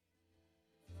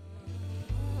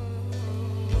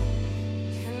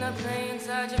not playing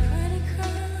such a pretty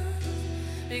girl,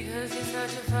 because you're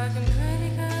such a fucking pretty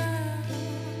girl,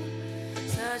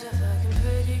 such a fucking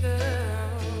pretty girl.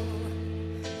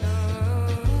 Oh,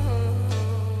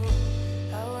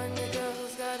 I want a girl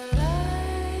who's got a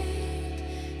light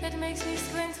that makes me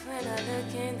squint when I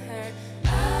look in her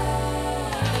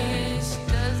eyes. She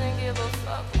doesn't give a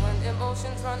fuck when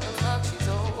emotions run amok. She's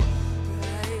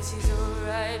alright, she's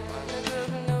alright. Want a girl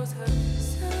who knows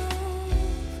herself,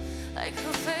 like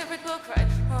her favorite book right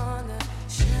on the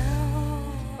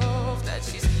shelf that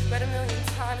she's read a million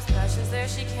times. Passions there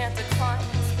she can't decline.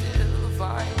 Still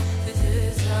find the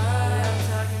desire. I'm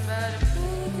talking about a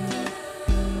pretty girl,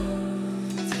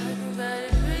 talking about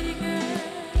a pretty girl,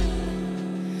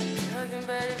 talking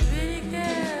about a pretty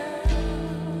girl.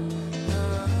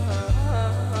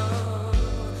 Oh,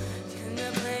 you're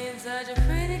not playing such a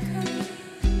pretty girl,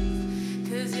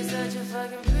 'cause you're such a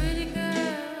fucking pretty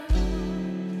girl,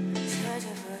 such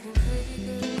a fucking pretty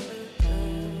girl.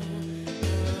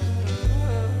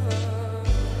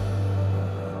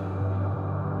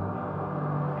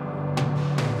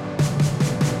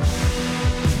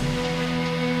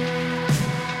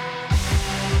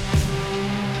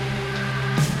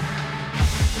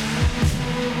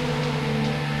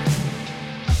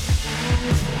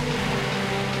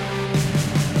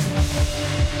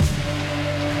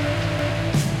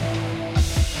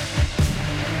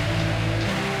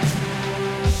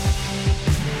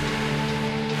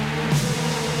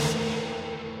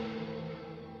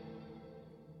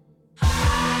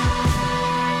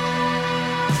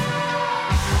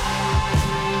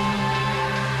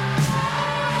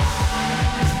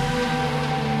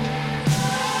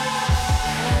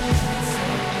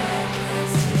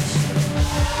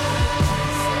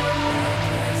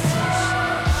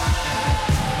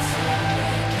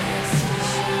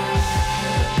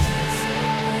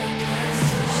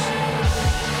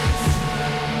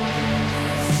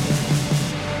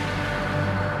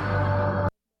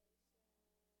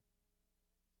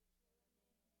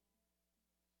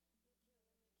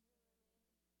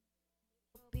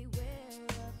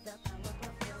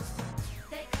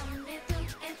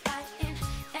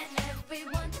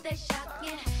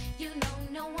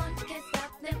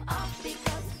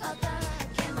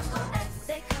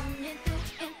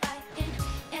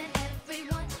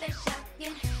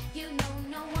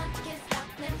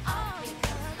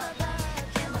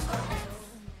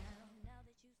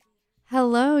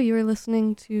 Hello, you are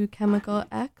listening to Chemical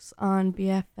X on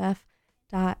BFF.FM.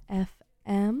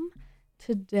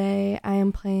 Today I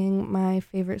am playing my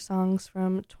favorite songs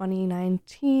from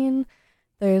 2019.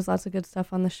 There's lots of good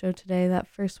stuff on the show today. That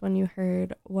first one you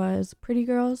heard was Pretty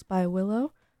Girls by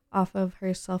Willow off of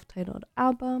her self-titled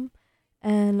album.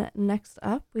 And next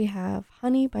up we have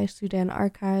Honey by Sudan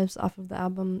Archives off of the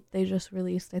album they just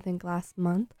released, I think, last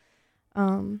month.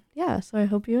 So I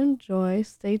hope you enjoy.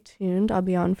 Stay tuned. I'll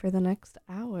be on for the next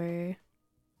hour.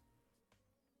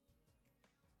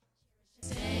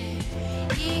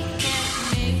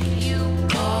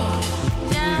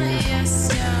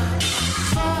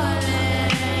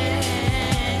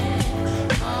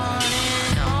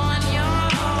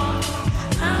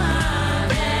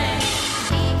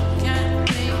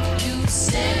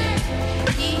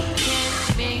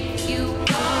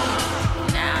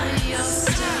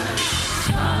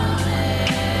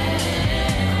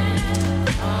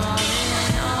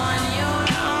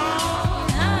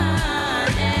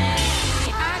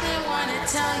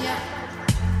 Tell ya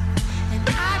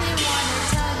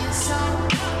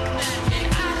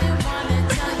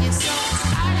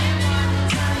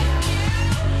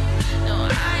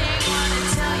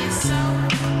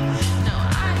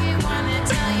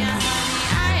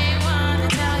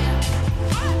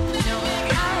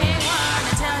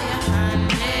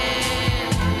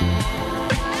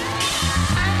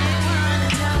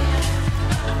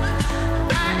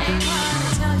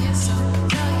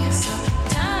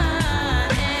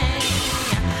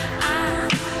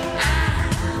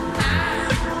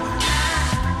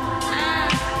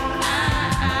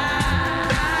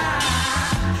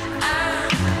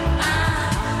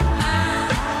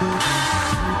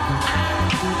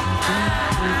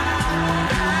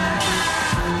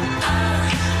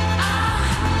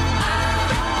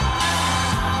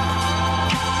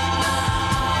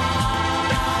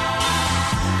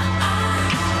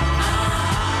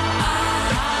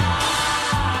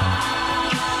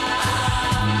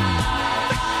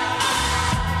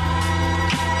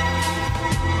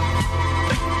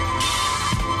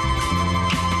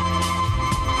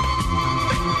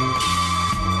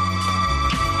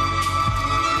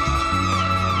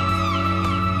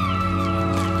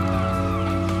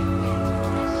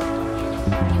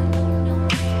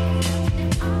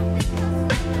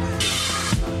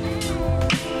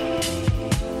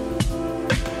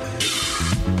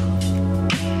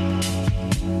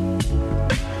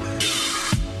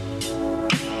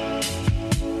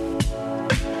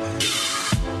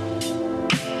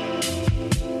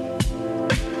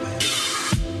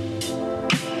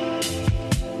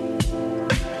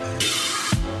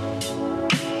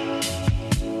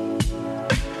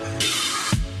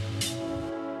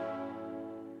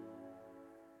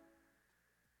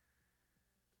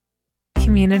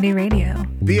Community radio.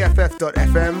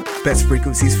 BFF.FM, best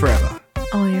frequencies forever.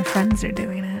 All your friends are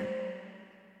doing it.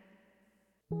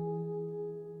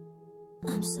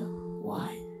 I'm so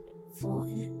wired for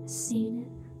it, seen it,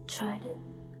 tried it.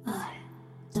 I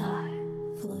die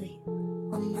for you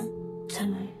on my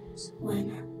terms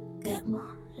when I get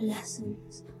my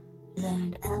lessons.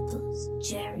 Learned apples,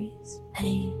 cherries,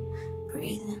 pain.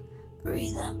 Breathe in,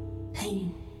 breathe out,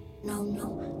 pain. No,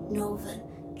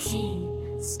 Novocaine.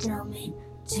 Still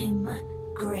maintain my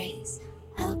grace.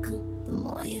 How come the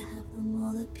more you have, the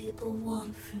more that people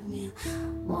want from you?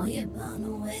 More you burn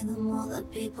away, the more that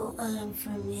people earn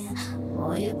from you.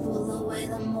 More you pull away,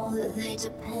 the more that they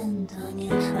depend on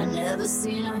you. I never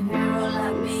seen a hero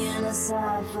like me in a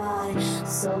sci-fi.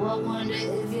 So I wonder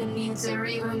if you need to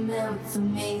remember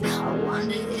me. I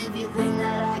wonder if you think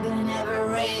that I can ever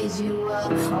raise you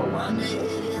up. I wonder if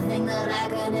you think that I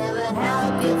can ever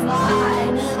help you fly.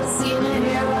 I never seen a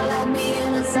hero like me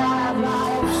in a sci-fi.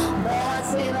 But I'd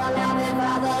save my life if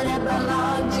I thought it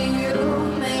belonged to you.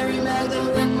 Mary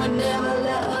Magdalene would never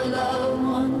let her loved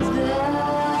ones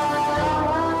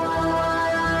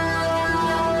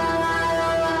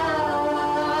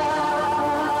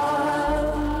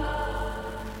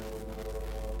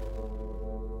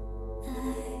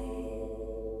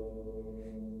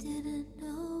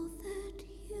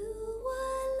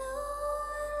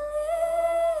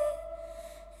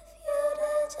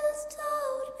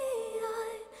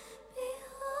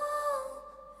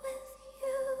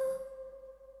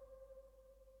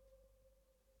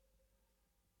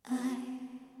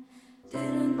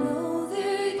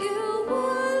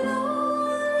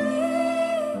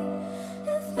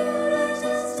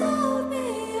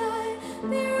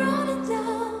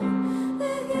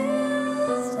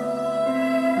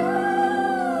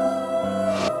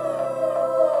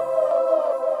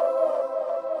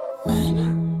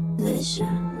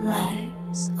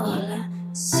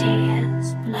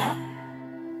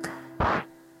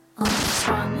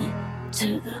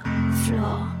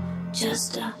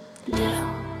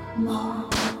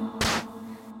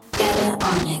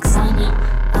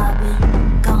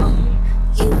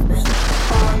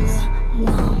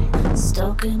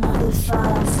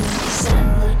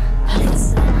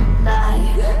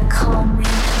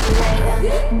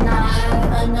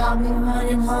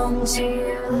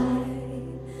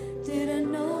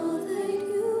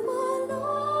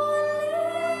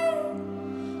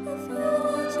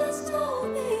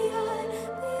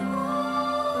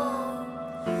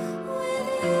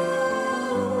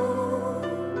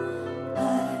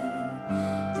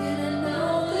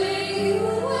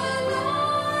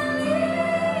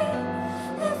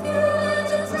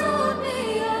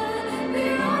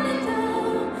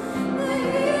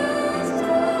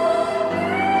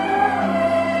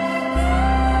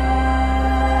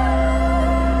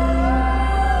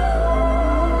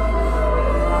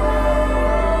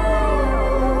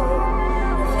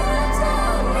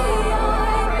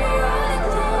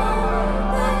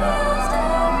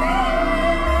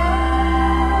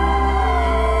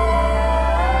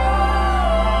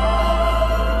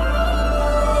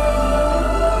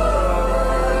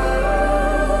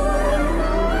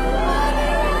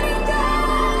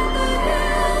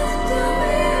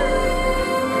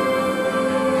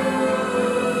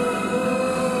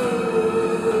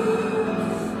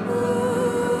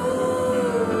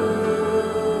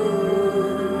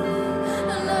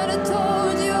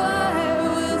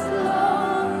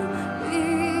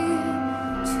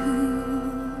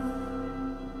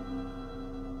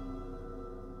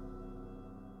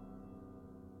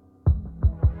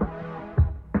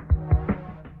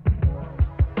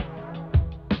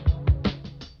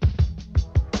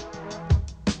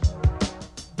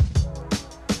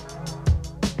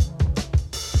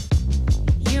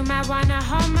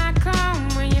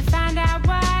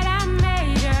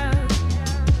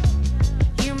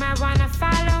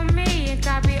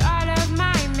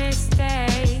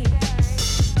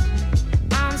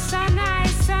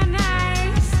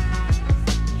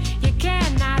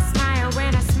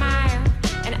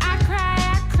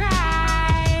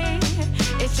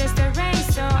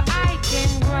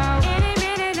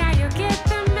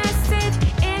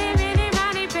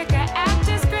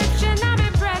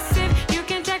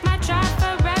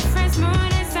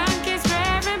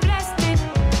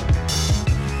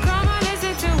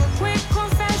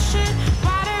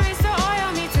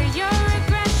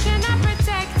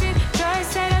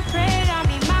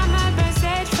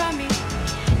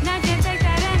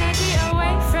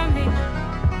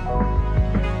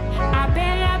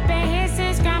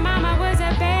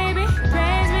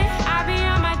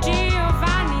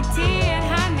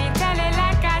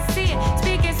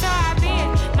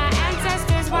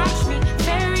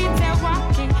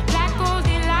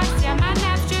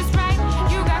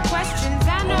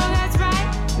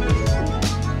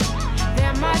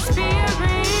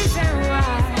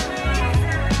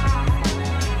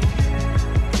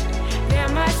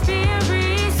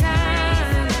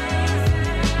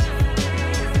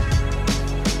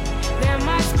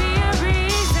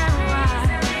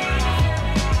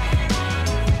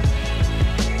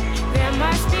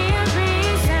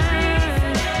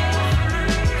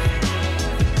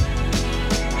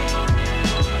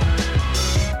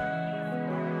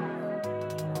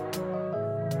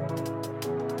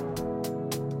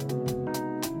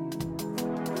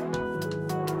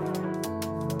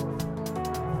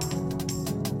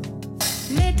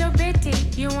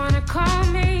You wanna call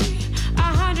me?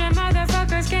 100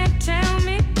 motherfuckers can't tell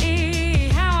me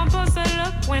how I'm supposed to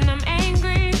look when I'm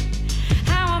angry,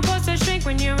 how I'm supposed to shrink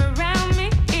when you're around me.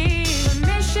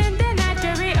 Permission denied to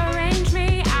rearrange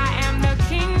me. I am the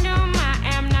kingdom, I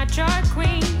am not your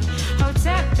queen.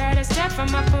 Hotep, better step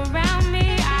from up around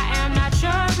me. I am not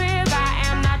your rib, I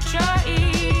am not your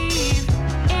Eve.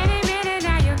 Any minute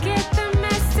now you get the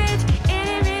message.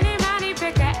 Any minute, money,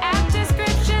 pick a app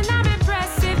description. I'm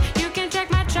impressive. You can check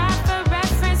my chart for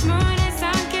reference. Moon and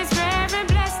sun kiss, rare and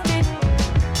blessed.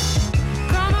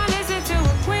 Come on, listen to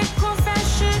a quick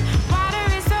confession. Water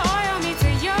is the oil, me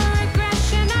to your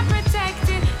aggression. I'm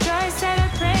protected. Joy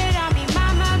celebrated on me.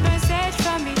 Mama burn sage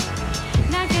for me.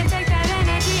 Nothing take that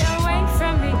energy away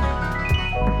from me.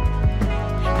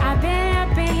 I've been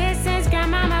up in here since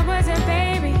grandmama was a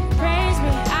baby. Praise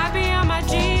me. I be on my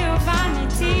Giovanni,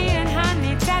 tea and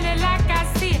honey. Tell it like I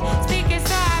see it. Speak it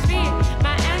so I be it.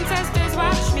 My ancestors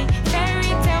watch me.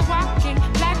 Fairy tale walking.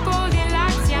 Black golden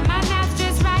locks. Yeah, my math's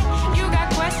just right. You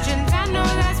got questions. I know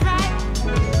that's right.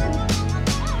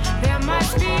 There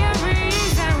must be a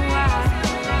reason why.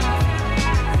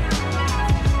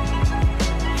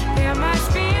 There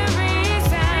must be a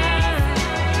reason.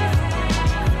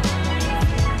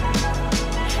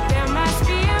 There must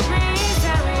be a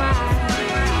reason why.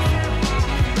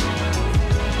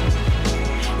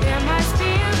 There must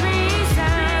be a reason.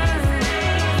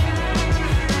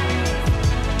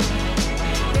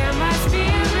 There must be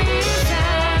a reason.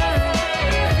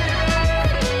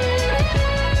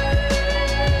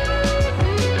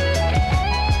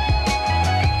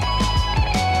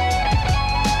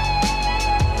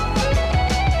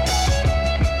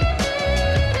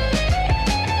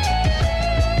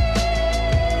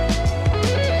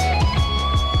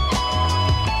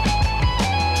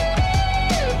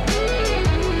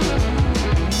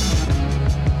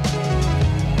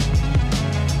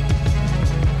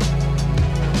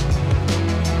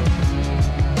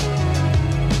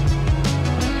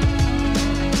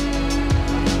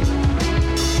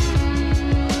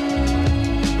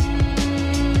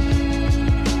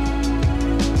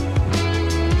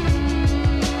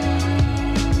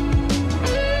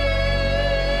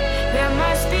 There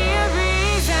must be a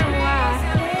reason why.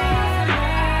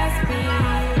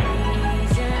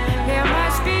 There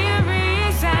must be a reason.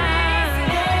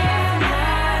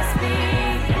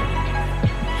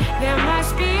 There must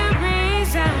be a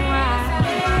reason why.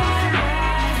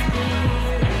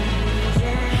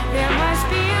 There must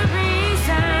be a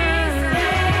reason.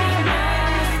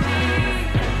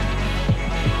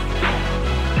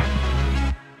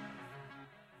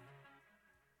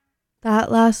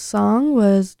 That last song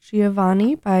was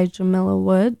Giovanni by Jamila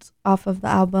Woods off of the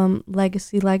album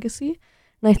Legacy Legacy.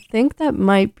 And I think that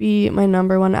might be my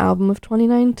number one album of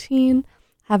 2019.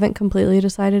 Haven't completely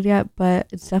decided yet, but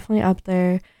it's definitely up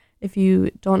there. If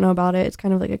you don't know about it, it's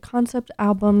kind of like a concept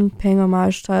album paying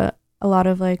homage to a lot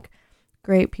of like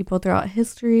great people throughout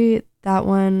history. That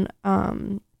one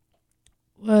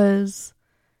was...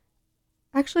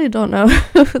 Actually, I don't know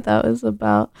what that was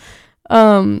about.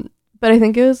 But I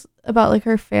think it was about like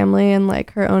her family and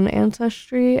like her own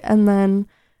ancestry, and then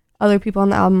other people on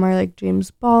the album are like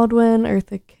James Baldwin,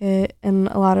 Eartha Kitt, and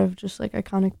a lot of just like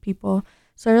iconic people.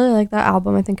 So I really like that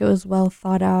album. I think it was well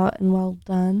thought out and well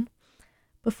done.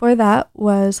 Before that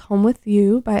was Home With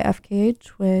You by FKA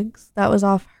Twigs. That was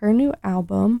off her new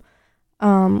album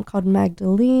called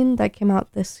Magdalene that came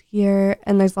out this year,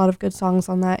 and there's a lot of good songs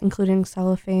on that, including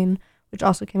Cellophane, which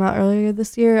also came out earlier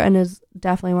this year and is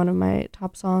definitely one of my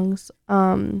top songs.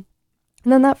 And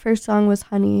then that first song was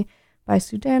Honey by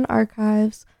Sudan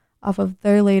Archives off of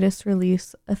their latest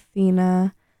release,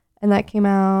 Athena. And that came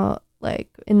out like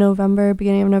in November,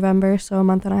 beginning of November, so a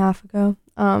month and a half ago.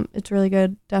 It's really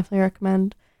good. Definitely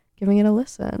recommend giving it a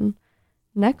listen.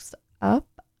 Next up,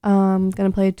 I'm going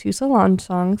to play two Solange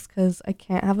songs because I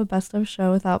can't have a best of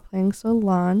show without playing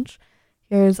Solange.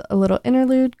 Here's a little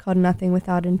interlude called Nothing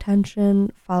Without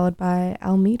Intention, followed by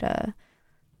Almeida.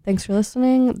 Thanks for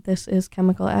listening. This is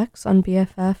Chemical X on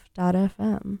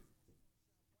BFF.FM.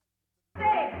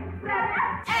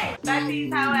 Hey, that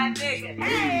these hoe ass niggas.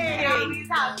 Hey, they don't be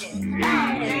talking.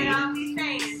 Hey, they don't be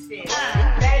saying shit.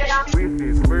 They don't. With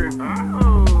this word,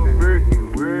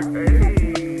 working word, hey,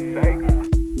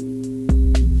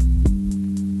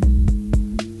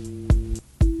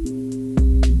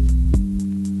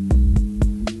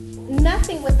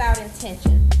 Nothing without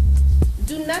intention.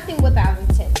 Do nothing without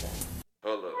intention.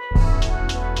 hold up.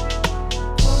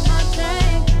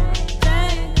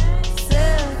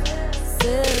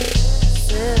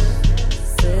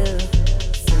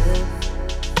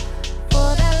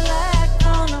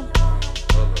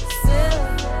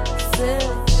 Sip,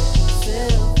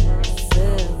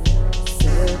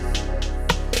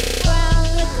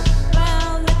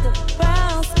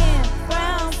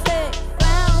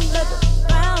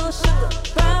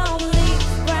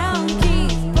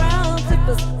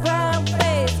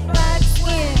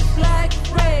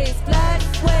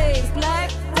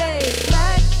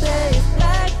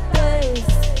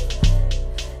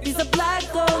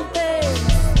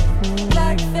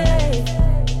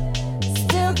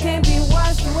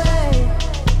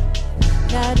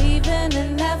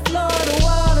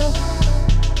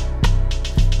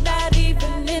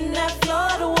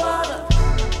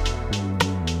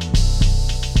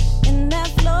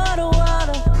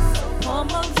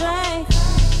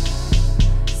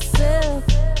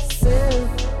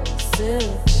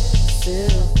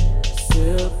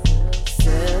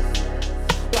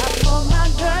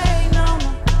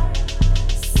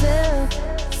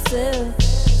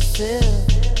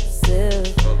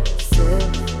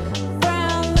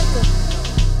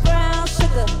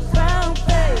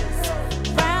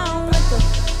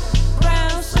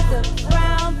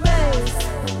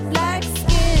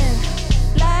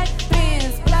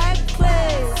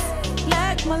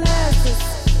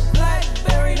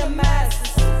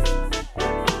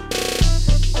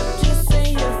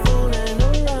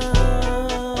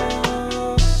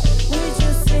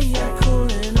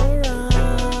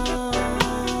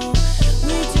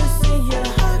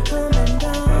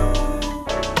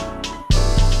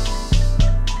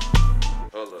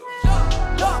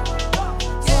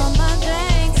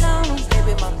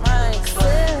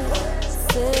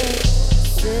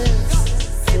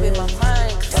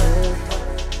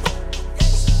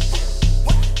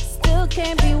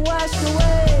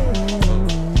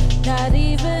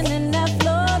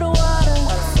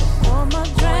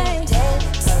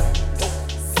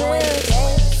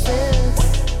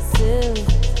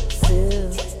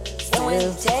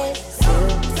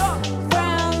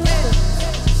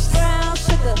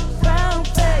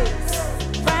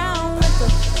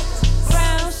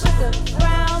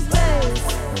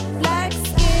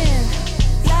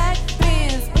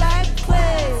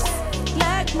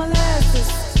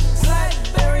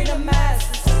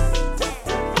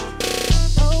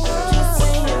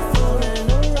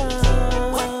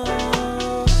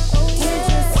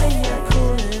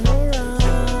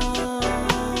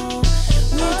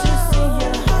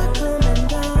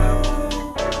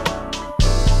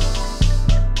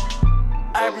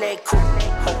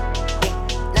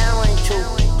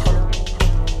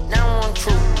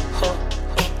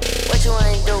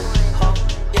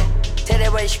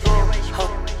 right screw. Young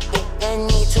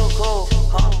nigga too cool.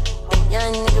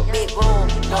 Young nigga big room.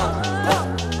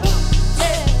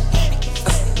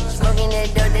 Smoking that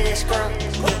dope that is scrum.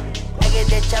 I get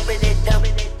that chopper that dump.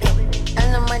 I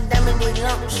know my diamond with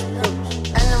lumps. I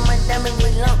know my diamond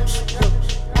with lumps.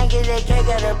 I get that cake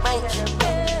out of bank. I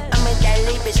make that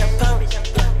leap, bitch, I'm pumped.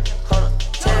 Hold up,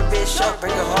 tell the bitch up,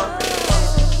 bring her home.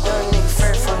 Young nigga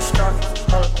fresh from the start.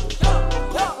 Hold up.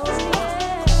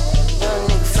 Young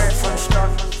nigga fresh from the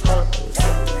start. Hold up.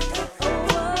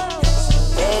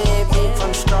 Bad bitch from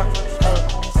the start.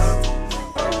 Hold up.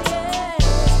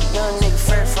 Young nigga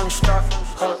fresh from the start.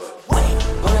 Hold up.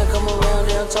 When I come around,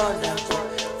 they don't talk now.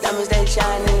 Diamonds, they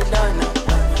shine in the dark now.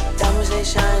 Diamonds, they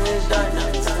shine in the dark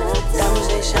now. Diamonds,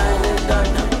 they shine in the dark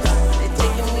now. They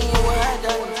taking me where I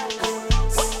done.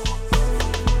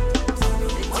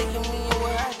 They taking me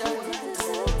where I done.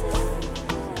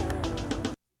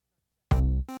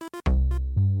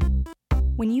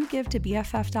 When you give to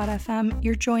BFF.FM,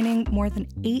 you're joining more than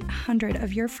 800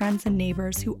 of your friends and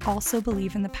neighbors who also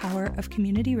believe in the power of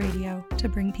community radio to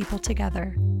bring people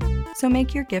together. So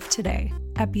make your gift today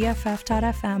at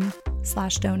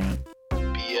BFF.FM/donate.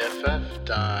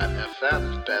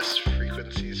 BFF.FM, best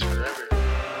frequencies forever.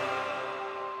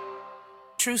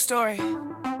 True story.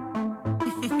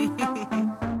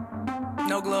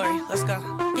 No glory. Let's go.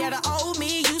 Yeah, the old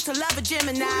me used to love a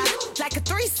Gemini. Like a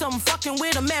threesome, fucking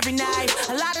with them every night.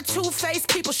 A lot of two-faced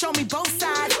people show me both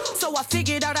sides. So I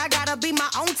figured out I gotta be my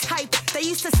own type. They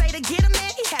used to say to get a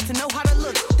man, you had to know how to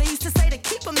look. They used to say to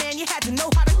keep a man, you had to know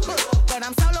how to cook. But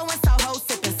I'm solo and Soho,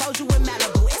 sipping soju in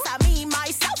Malibu. It's I me,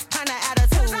 myself, kind of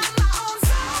attitude. I'm my own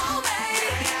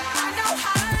soulmate. I know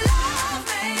how to love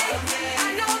me. I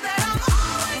know that I'm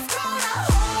always gonna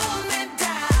hold me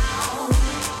down.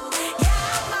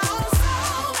 Yeah, I'm my own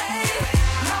soulmate.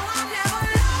 No, I'm never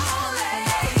lonely.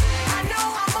 I know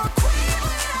I'm a queen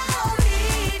when I don't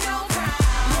need no crown.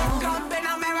 Look up in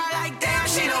the mirror like damn,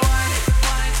 she the one.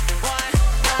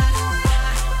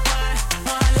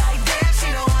 Like damn, she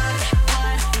the one.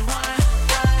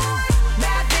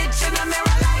 Bad bitch in the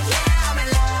mirror like yeah, I'm in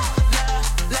love.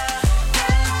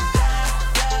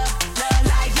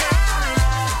 Like yeah, I'm in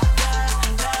love.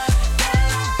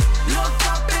 Look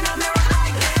up in the mirror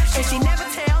like damn. And she never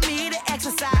tell me to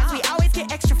exercise. We always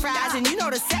get extra fries, and you know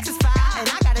the sex is fine. And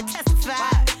I gotta testify.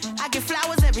 I get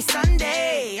flowers every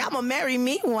Sunday. I'ma marry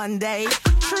me one day.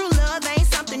 True love ain't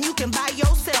something you can buy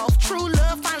yourself. True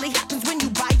love finally happens when you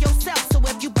buy yourself. So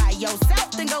if you buy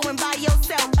yourself, then go and buy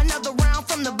yourself another round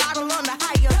from the bottle on the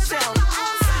higher shelf. I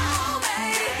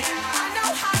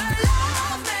know how to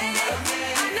love me.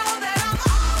 I know that I'm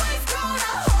always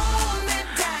gonna hold me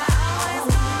down.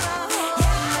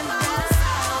 Yeah, I'm my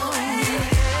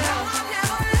soulmate. No, I'm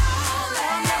never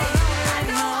lonely. I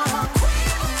know I'm a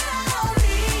queen when I don't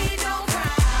need no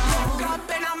crown. Look up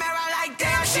in the mirror like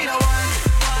damn, she the one.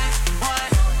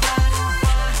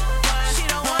 She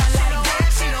the one like damn,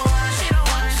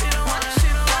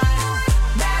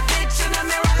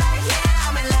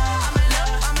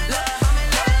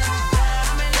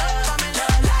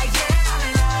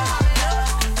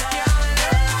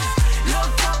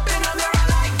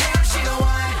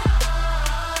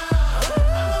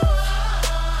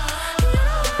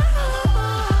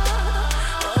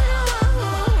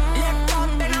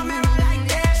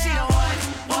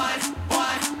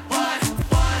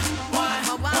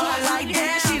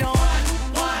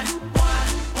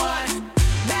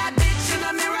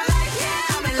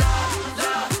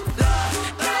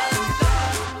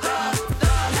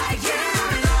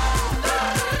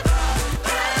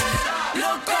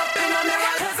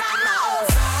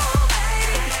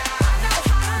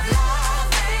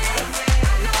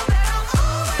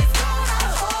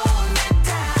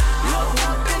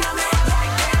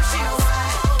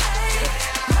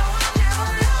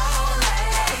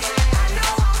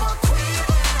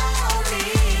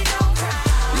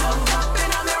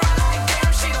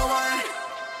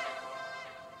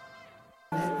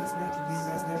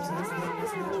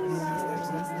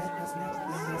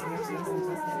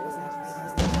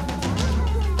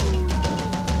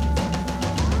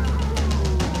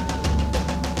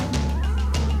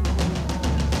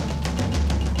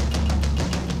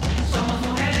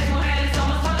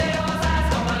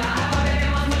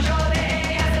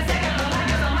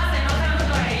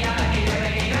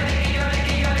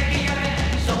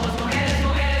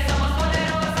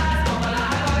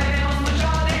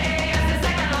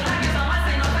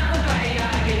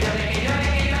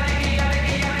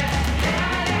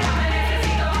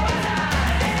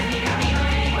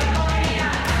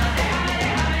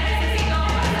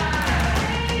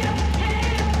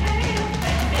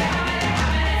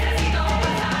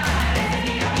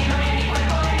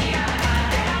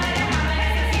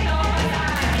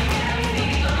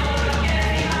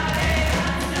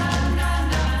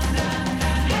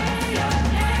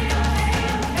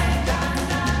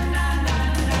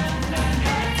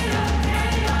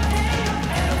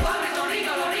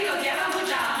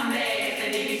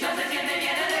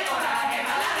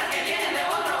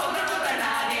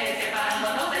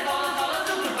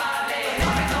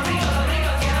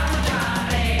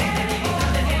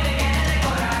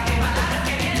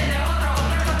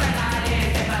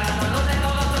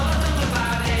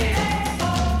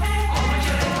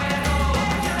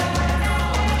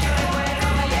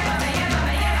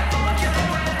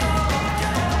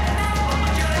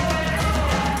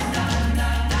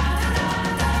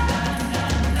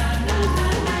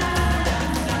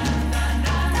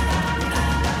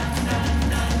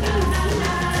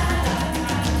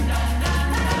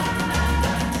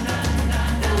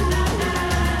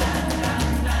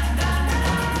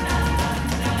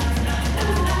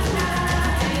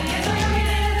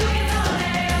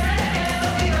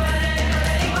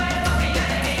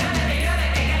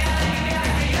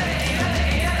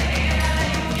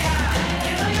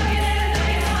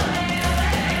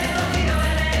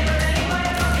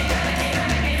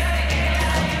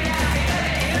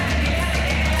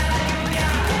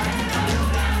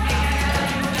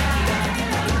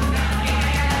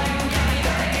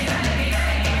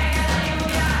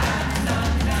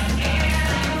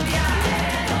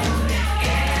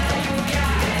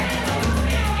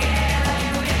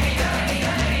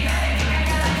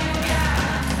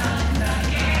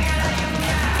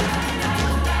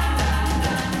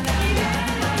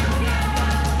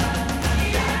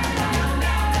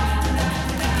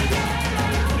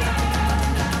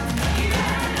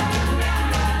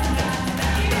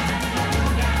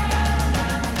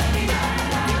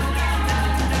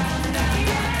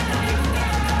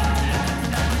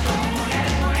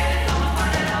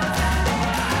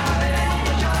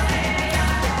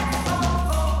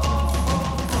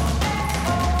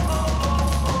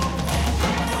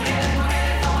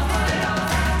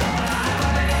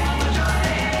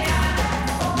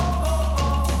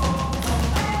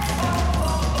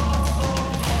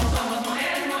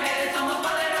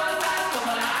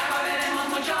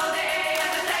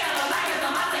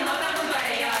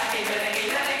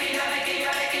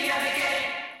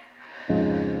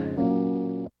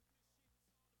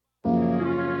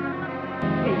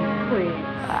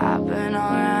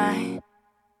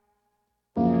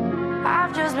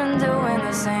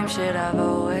 the same shit I've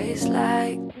always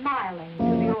liked. Smiling to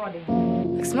the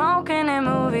audience. Like smoking in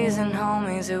movies and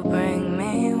homies who bring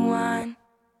me wine.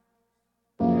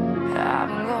 I've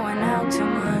been going out too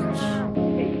much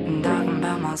and talking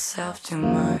about myself too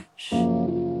much. Smiling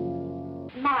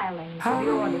to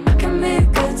the audience. I can be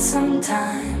good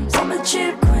sometimes, I'm a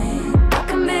cheap queen. I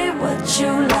can be what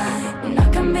you like, and I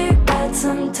can be bad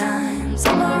sometimes,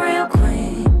 I'm a real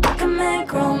queen. I can make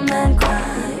grown men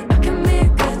cry. I can be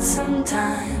good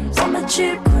sometimes, I'm a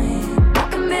cheap queen. I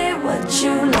can be what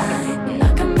you like, and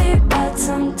I can be bad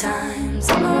sometimes,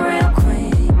 I'm a real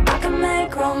queen. I can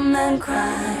make grown men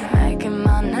cry. Making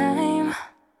my name.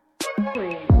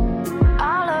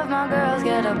 All of my girls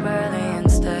get up early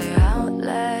and stay out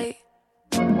late.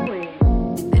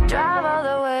 They drive all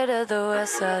the way to the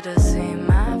west side to see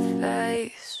my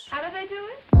face. How do they do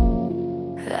it?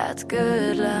 That's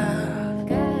good love.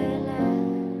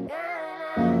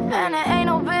 And it ain't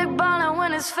no big ballin'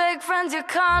 when it's fake friends you're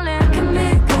calling. I can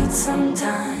be good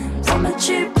sometimes, I'm a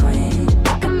cheap queen.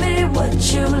 I can be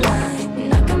what you like,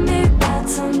 and I can be bad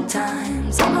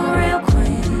sometimes, I'm a real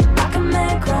queen. I can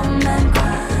make grown men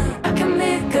cry. I can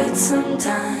be good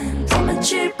sometimes, I'm a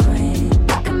cheap queen.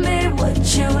 I can be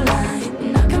what you like,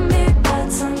 and I can be bad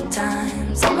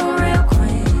sometimes, I'm a real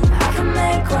queen. I can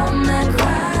make grown men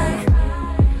cry.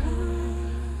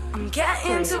 I'm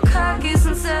getting too cocky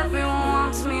since everyone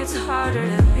wants me. It's harder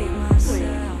to be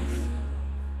myself.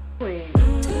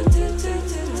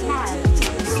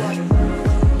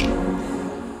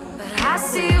 But I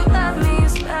see you love me, you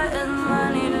spending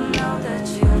money to know that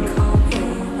you call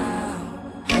me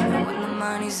out. And when the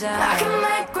money's out, I can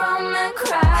make grown men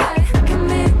cry. I can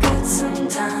be good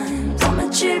sometimes, I'm a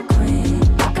cheap queen.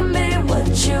 I can be what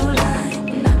you like,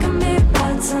 and I can be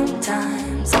bad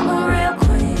sometimes, I'm a real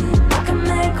queen. I can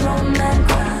make grown men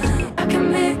cry. I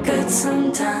can be good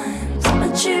sometimes, I'm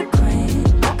a cheap queen.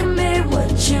 I can be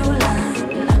what you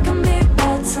like, and I can be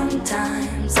bad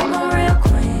sometimes, I'm a real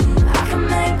queen. I can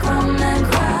make grown men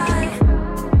cry.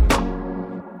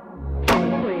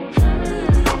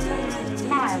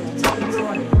 Smiling to the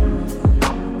audience.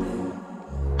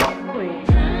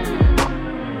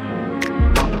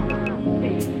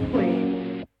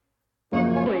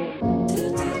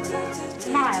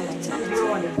 Smiling to the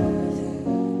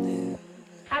audience.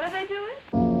 How do they do it?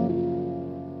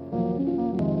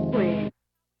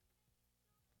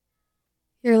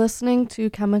 You're listening to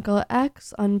Chemical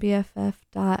X on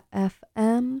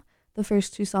BFF.FM. The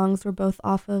first two songs were both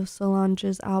off of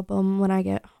Solange's album When I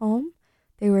Get Home.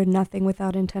 They were Nothing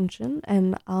Without Intention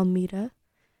and Almeida.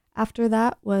 After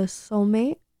that was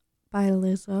Soulmate by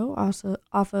Lizzo, also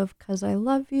off of 'Cause I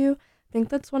Love You. I think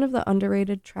that's one of the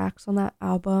underrated tracks on that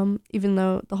album, even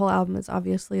though the whole album is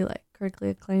obviously like critically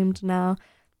acclaimed now.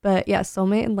 But yeah,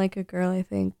 Soulmate and Like a Girl, I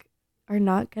think, are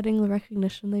not getting the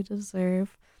recognition they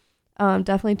deserve.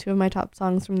 Definitely two of my top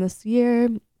songs from this year.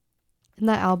 And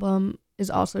that album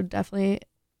is also definitely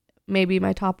maybe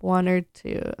my top one or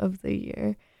two of the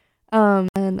year.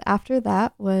 And after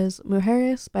that was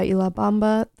Mujeres by Ila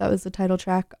Bamba. That was the title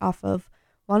track off of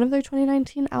one of their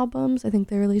 2019 albums. I think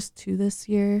they released two this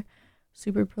year.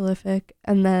 Super prolific.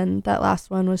 And then that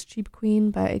last one was Cheap Queen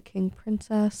by King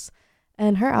Princess.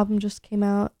 And her album just came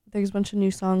out. There's a bunch of new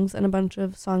songs and a bunch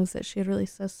of songs that she had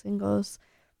released as singles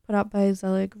put out by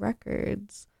Zelig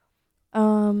Records.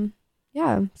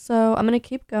 Yeah, so I'm going to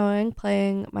keep going,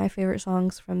 playing my favorite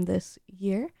songs from this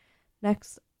year.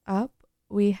 Next up,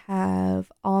 we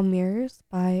have All Mirrors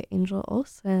by Angel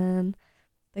Olsen.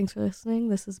 Thanks for listening.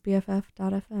 This is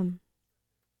BFF.FM.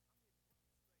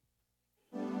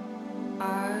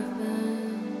 I've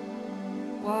been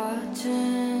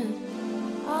watching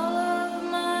all of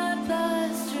my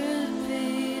past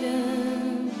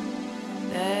repeating.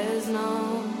 There's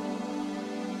no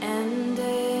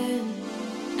ending.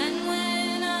 And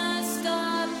when I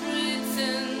stop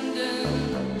pretending,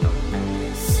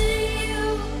 see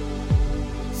you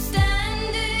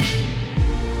standing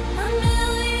a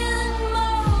million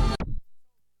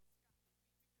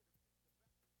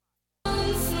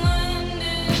moments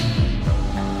landing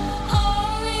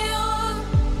on your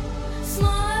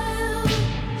smile.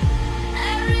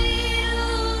 Every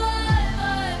life I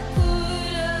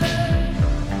could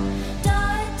have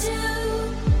died to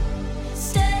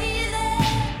stay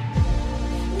there,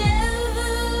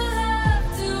 never have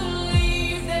to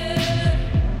leave there.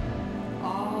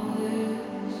 All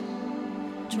this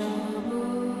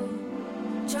trouble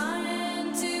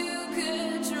trying to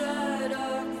catch right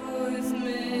up with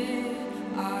me.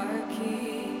 I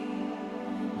keep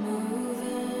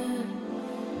moving,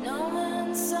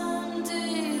 knowing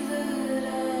someday that I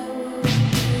will be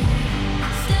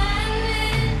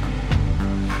standing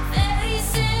face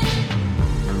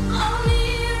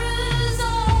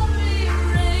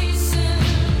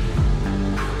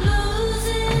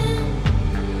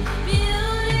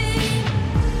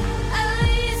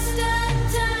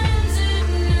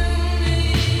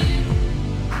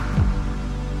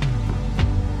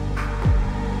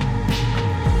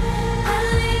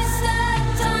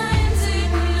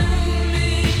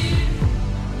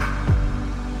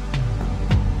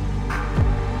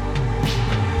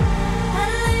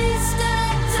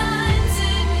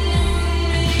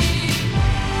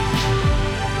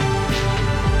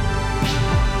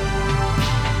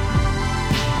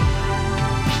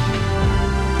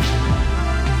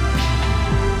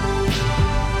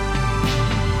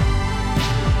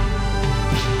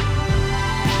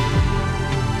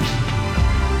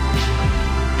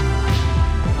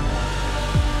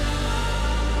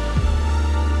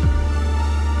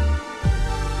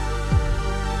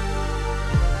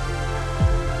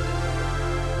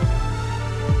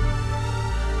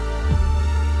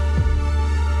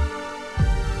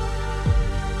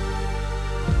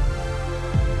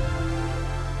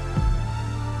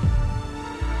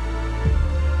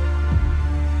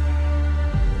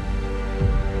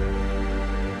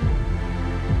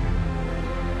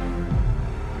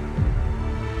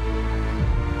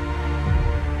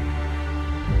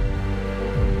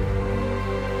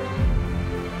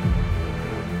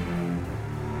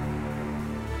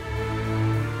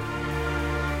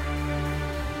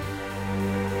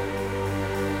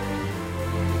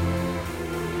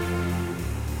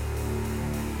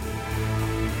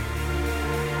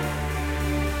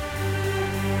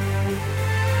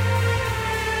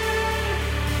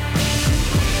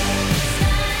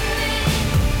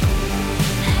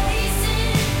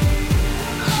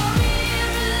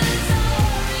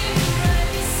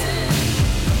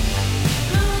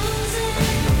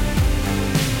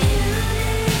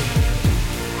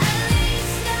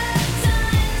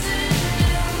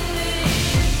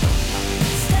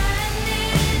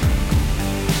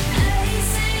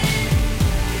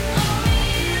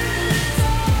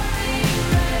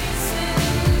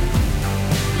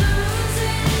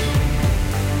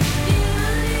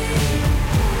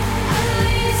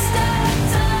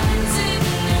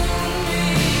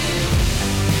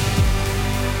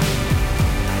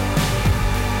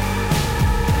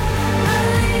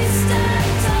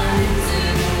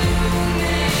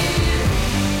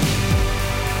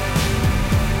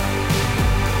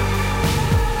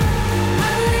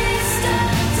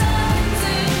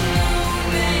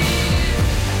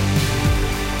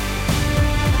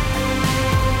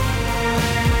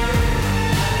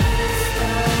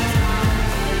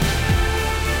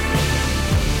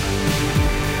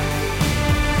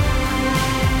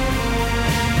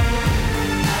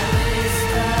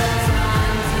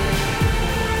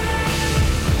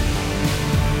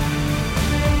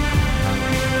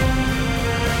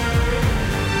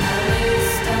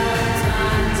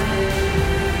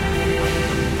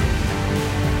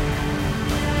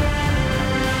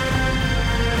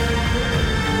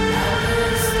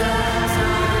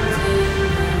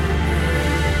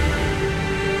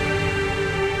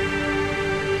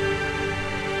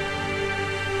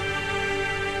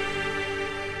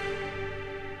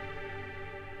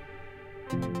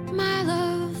My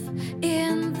love,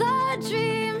 in the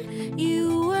dream,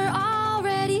 you were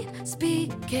already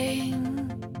speaking.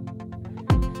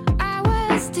 I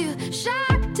was too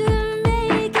shocked to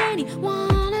make any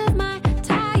one of my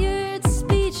tired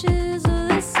speeches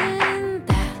listen.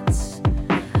 That's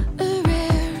a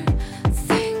rare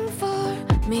thing for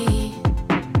me.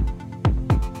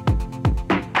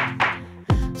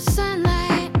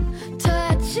 Sunlight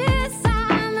touches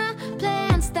on the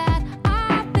plants that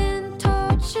I've been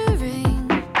told to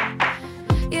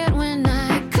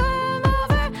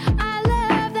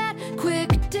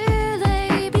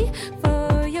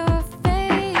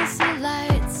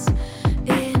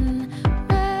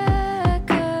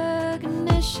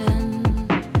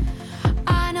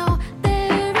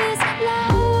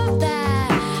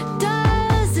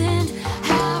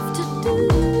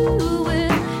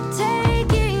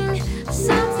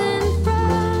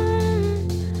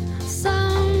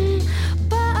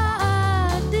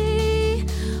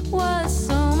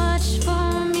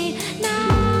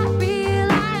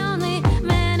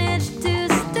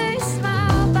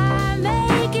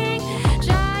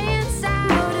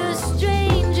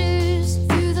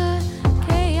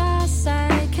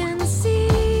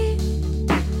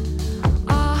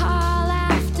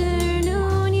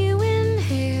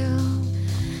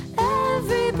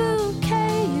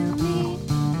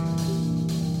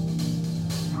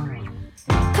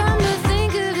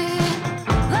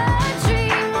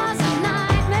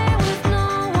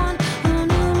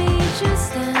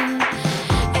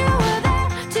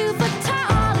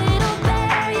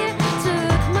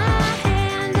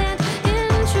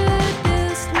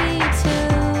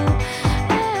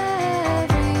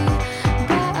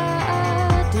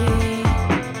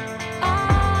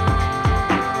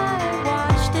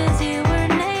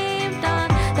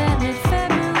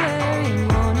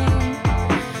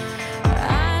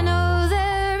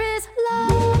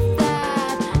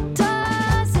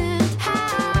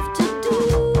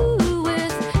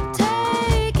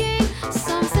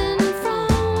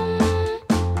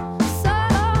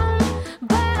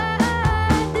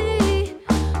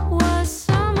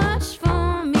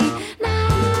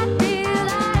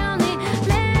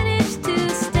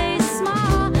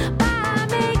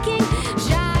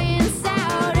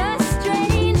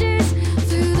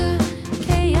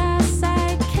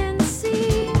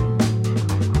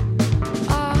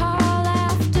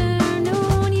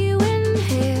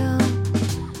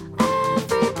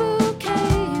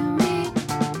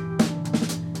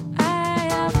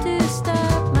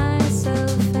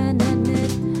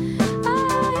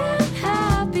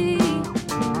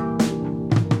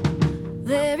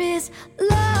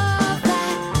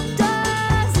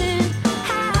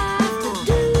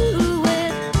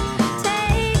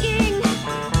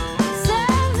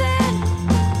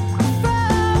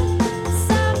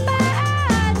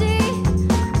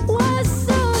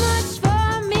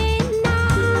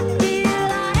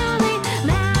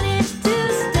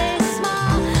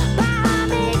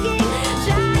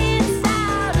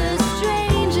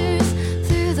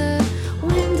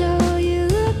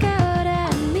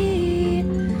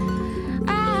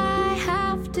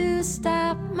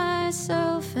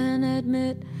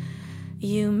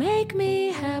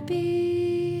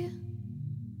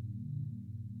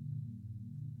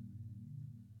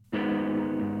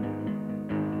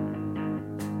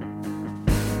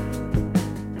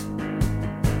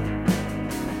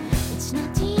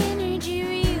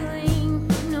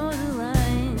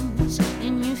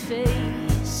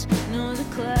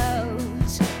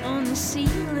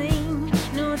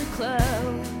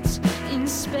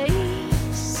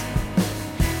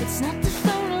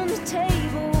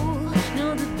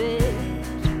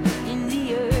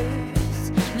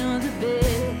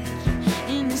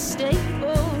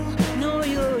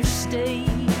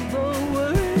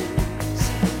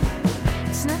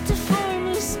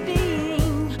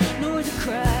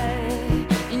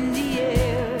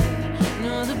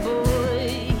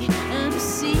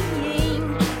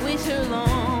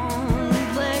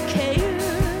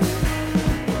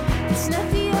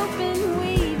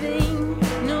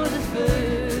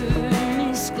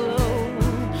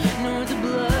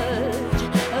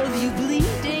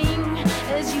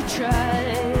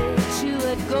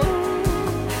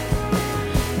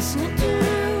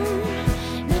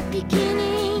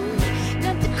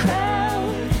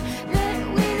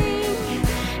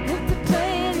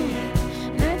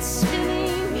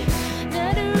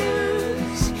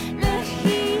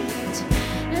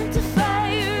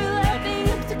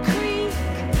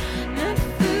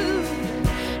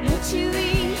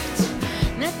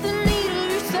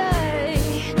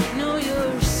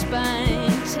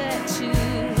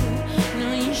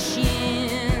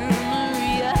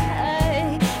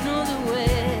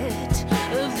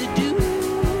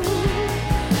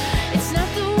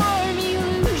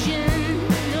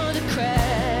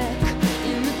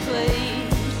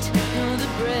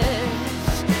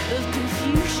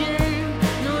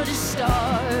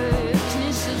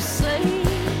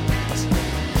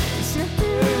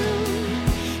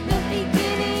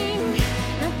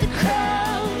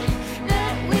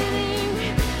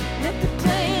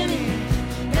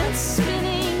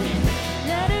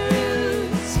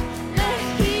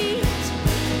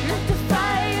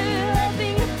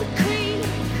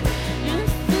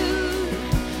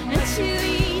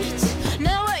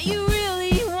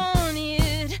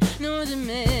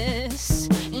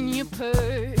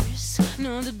purse,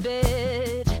 nor the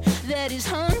bed that is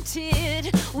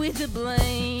haunted with a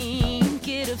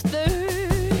blanket of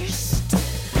thirst.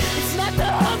 It's not the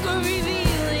hunger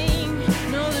revealing,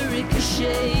 nor the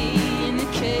ricochet in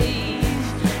the cave,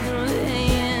 nor the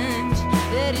hand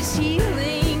that is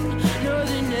healing, nor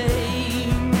the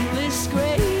nameless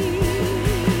grave.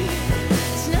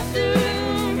 It's not the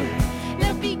room,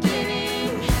 not beginning,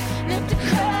 not the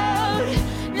crowd,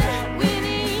 not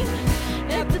winning,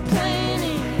 not the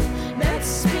planning, not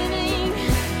spinning,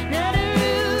 not a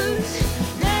ruse,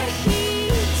 not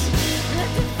heat, not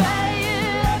the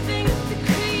fire laughing at the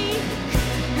creek,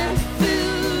 not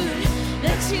food,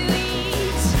 not to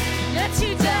eat, not to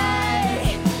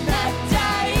die, not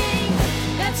dying,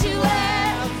 not to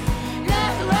laugh,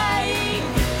 not lying,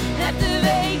 not the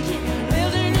vacant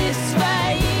wilderness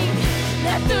spying,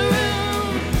 not the room,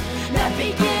 not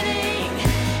beginning,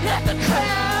 not the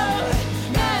crowd,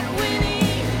 not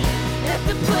winning, not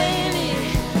the planet,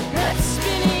 not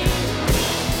spinning.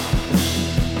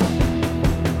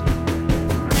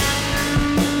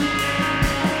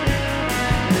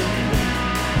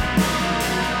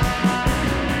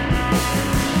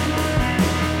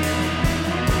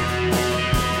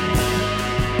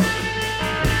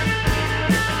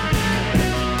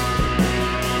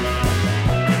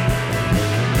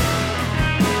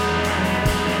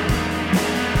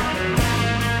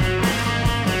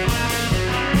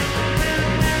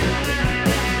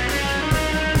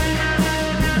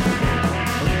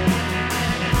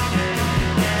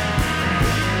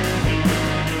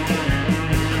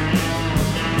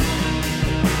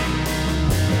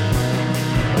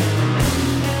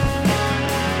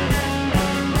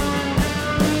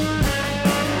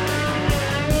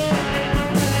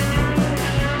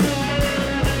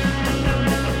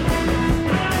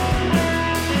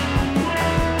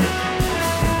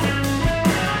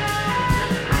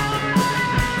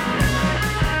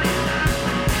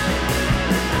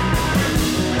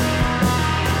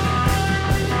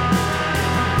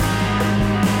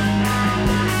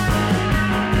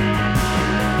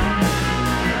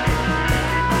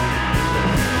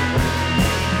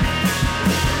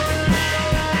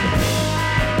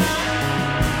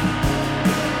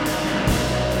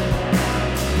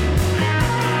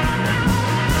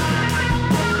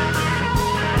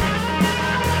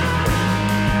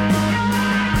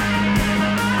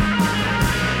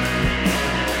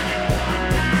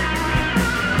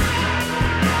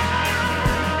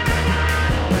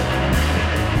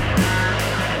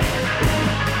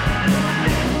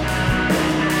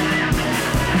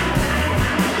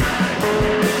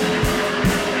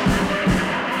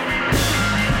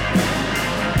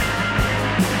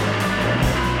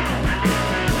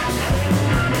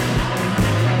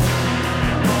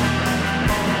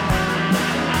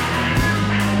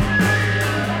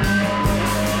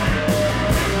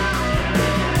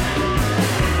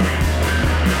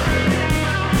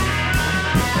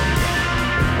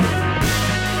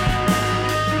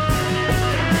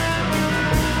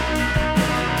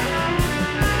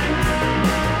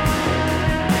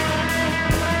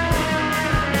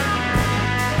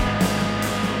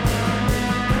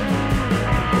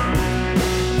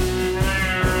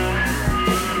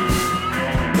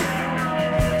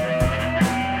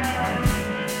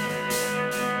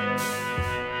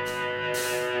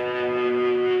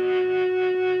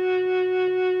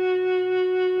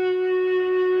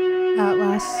 That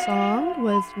last song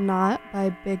was Not by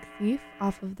Big Thief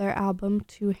off of their album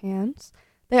Two Hands.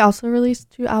 They also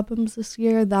released 2 albums this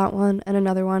year, that one and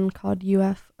another one called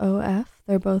UFOF.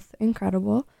 They're both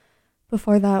incredible.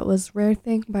 Before that was Rare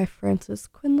Thing by Frances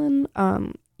Quinlan.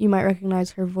 You might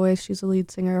recognize her voice. She's the lead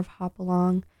singer of Hop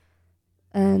Along.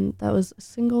 And that was a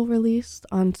single released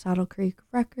on Saddle Creek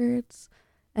Records.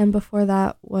 And before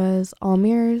that was All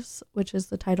Mirrors, which is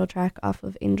the title track off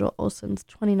of Angel Olsen's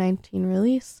 2019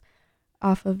 release,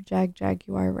 off of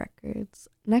Jaguar Records.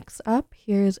 Next up,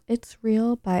 here's It's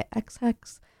Real by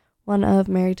XX, one of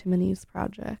Mary Timony's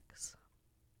projects.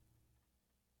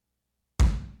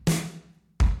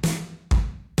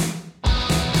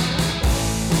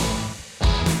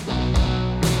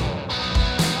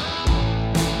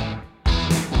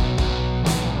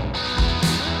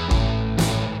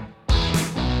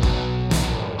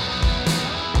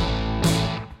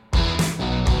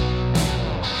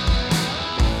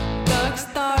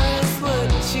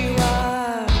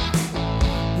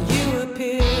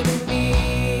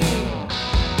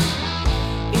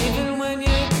 Even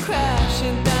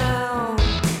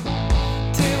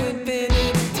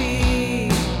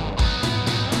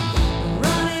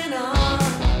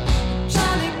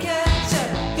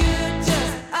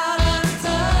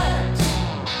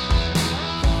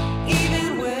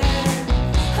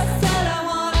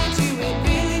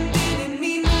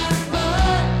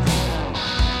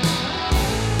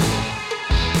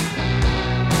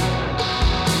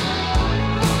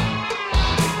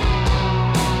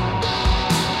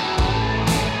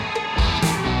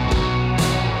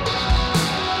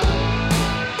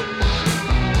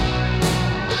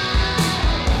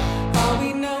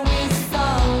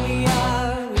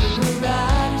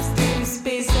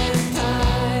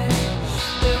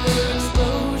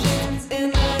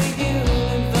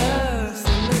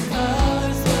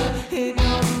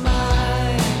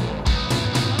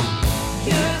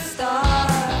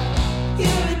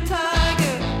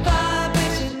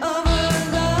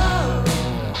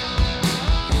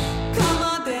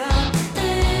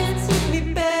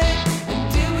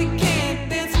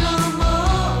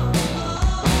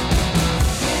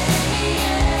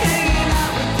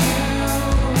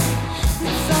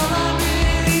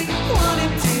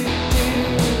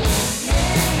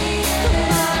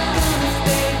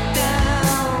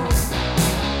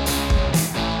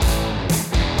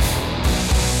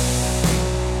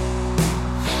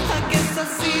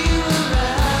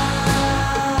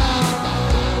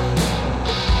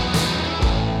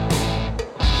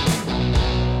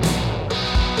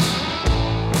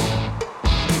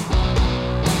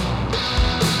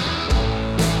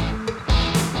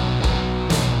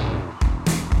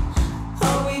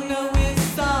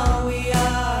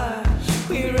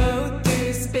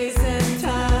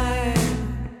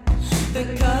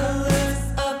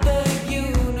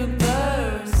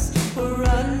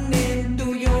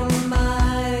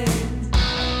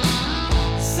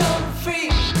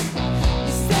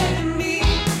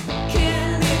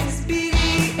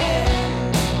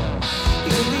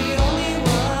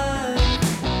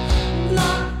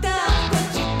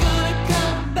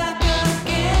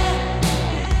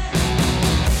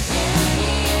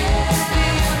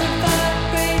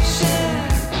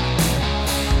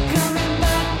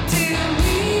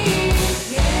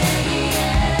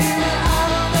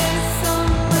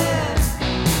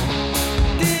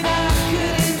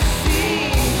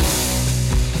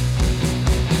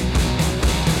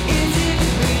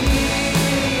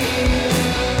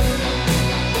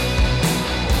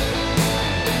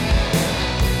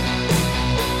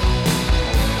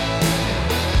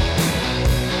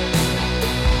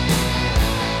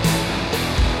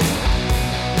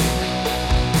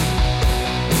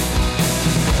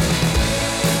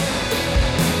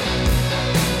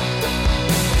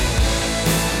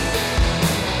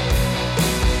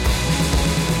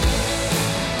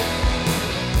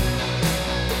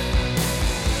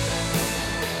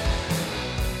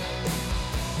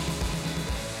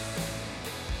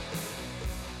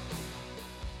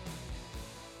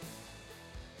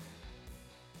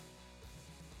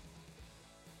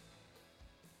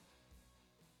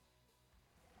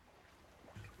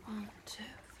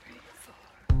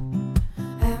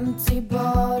Empty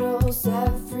bottles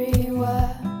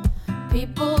everywhere.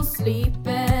 People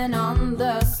sleeping on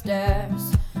the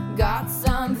stairs. Got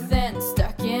something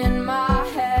stuck in my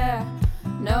hair.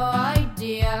 No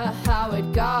idea how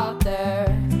it got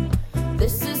there.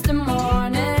 This is the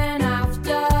morning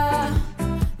after.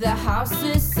 The house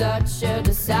is such a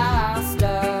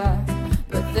disaster.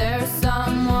 But there's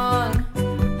someone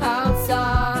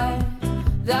outside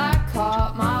that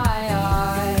caught my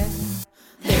eye.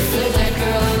 There's a dead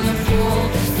girl in the pool.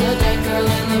 There's a dead girl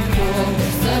in the pool.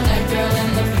 There's a dead girl in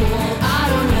the pool. I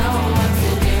don't know what to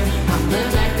do. I'm the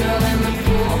dead girl in the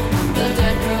pool. I'm the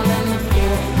dead girl in the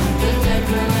pool. I'm the dead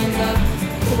girl in the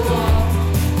pool.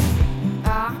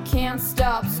 I can't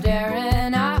stop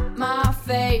staring at my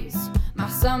face. My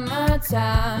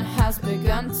summertime has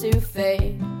begun to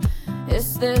fade.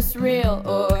 Is this real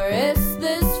or is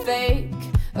this fake?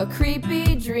 A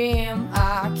creepy dream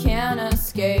I can't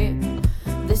escape.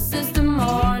 This is the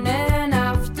morning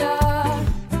after.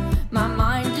 My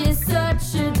mind is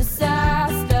such a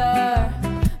disaster.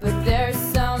 But there's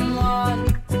someone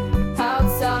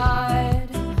outside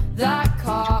that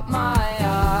caught my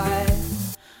eye.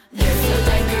 There's a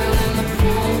dead girl in the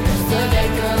pool. There's a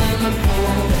dead girl in the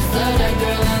pool. There's a dead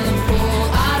girl in the pool.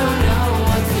 I don't know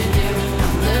what to do.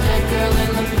 I'm the dead girl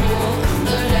in the pool. I'm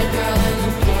the dead girl in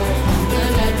the pool. I'm the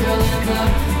dead girl in the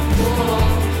pool.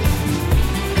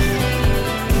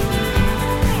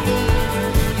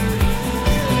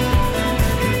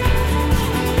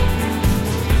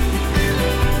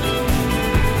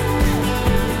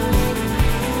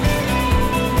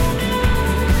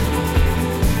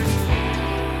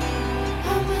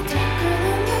 I'm the dead girl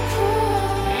in the pool.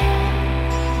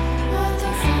 What the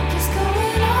fuck is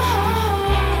going on?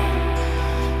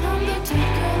 I'm the dead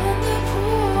girl in the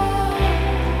pool.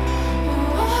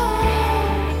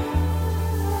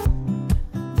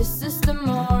 This is the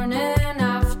morning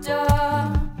after.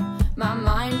 My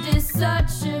mind is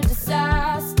such a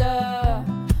disaster.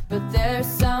 But there's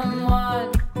someone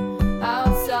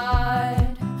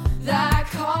outside that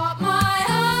caught my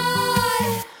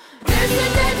eye. There's a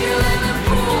dead girl in the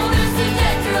pool. There's a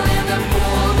dead girl in the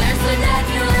pool. There's a dead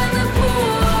girl in the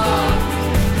pool.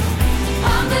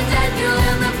 I'm the dead girl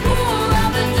in the pool.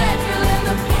 I'm the dead girl in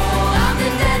the pool. I'm the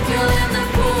dead girl in the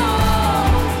pool.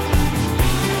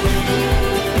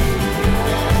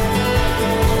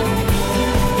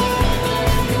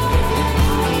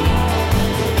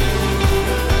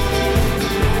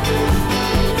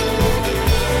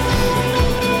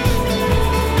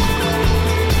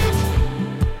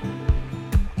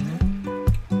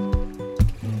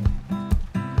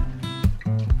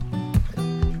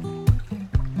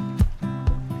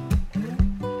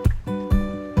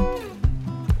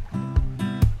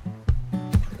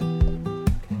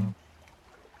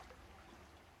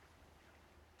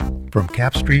 From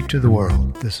Cap Street to the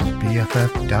world, this is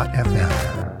BFF.FM.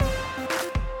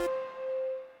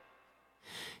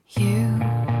 You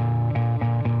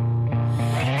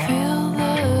feel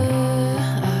the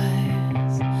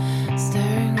eyes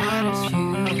staring right at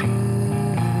you.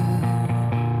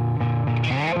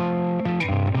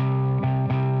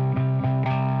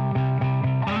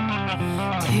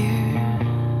 Tears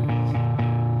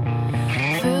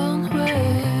filled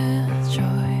with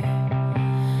joy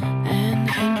and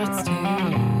hundreds too.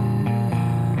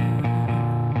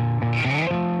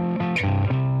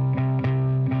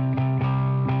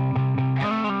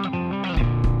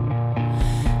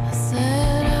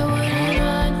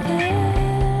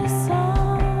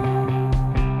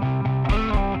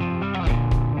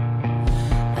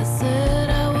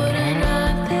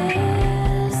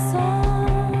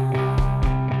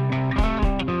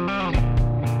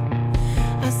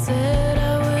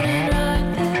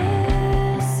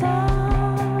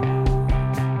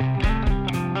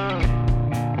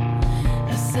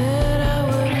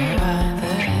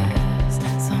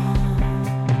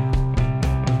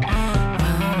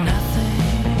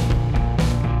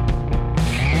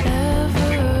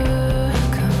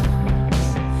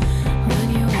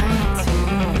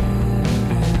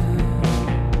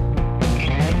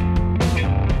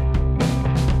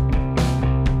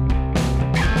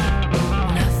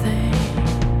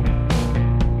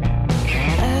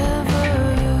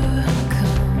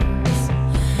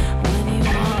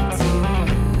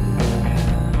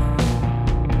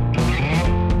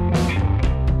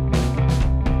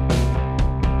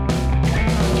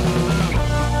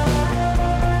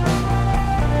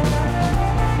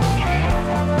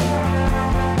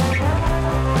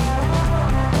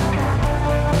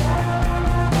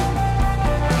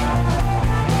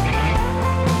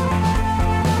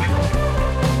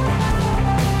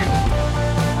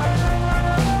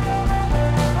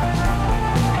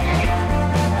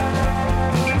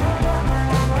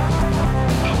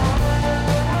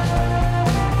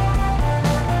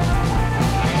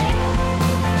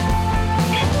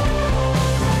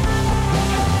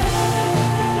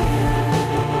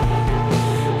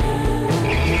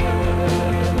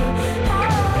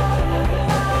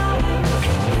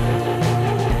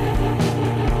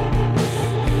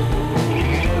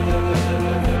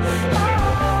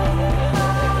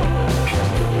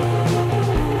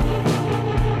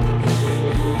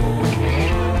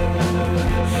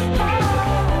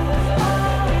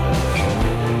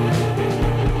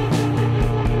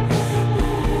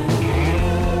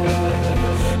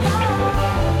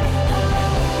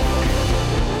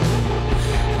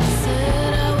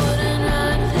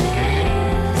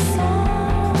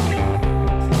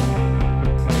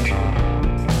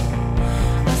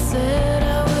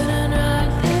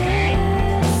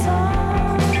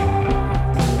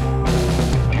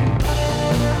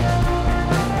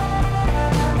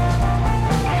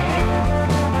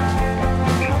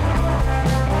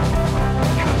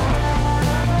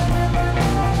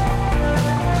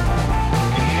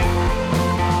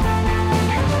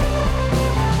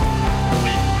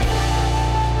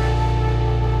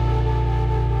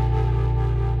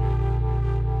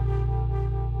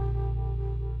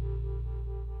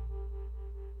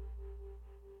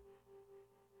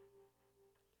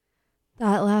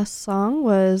 That last song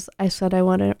was I Said I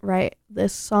Wouldn't Write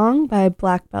This Song by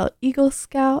Black Belt Eagle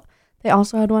Scout. They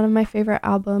also had one of my favorite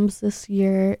albums this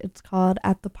year. It's called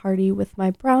At the Party with My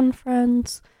Brown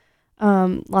Friends.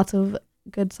 Lots of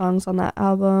good songs on that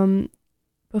album.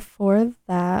 Before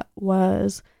that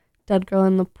was Dead Girl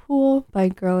in the Pool by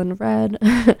Girl in Red.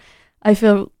 I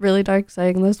feel really dark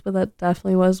saying this, but that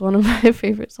definitely was one of my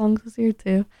favorite songs this year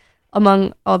too,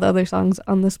 among all the other songs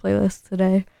on this playlist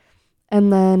today.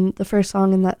 And then the first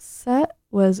song in that set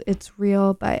was It's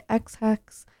Real by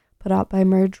X-Hex, put out by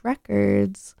Merge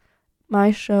Records.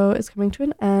 My show is coming to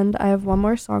an end. I have one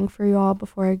more song for you all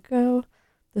before I go.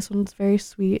 This one's very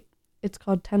sweet. It's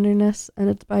called Tenderness, and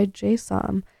it's by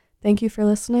J-Som. Thank you for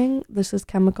listening. This is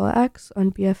Chemical X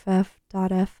on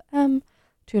BFF.FM.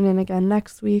 Tune in again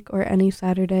next week or any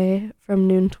Saturday from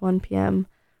noon to 1 p.m.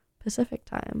 Pacific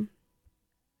time.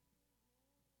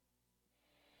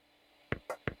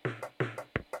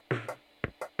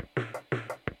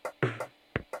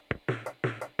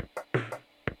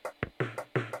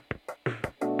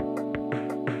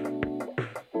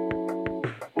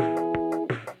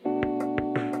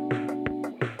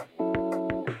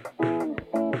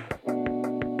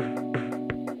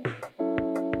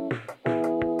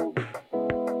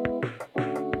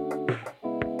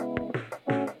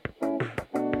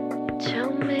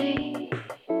 Tell me,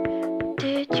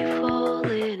 did you fall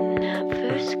in at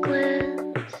first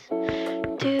glance?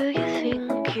 Do you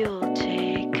think you'll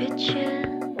take a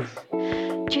chance?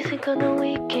 Do you think on the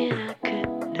weekend I could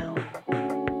know?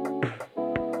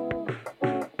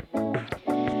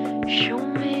 Show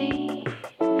me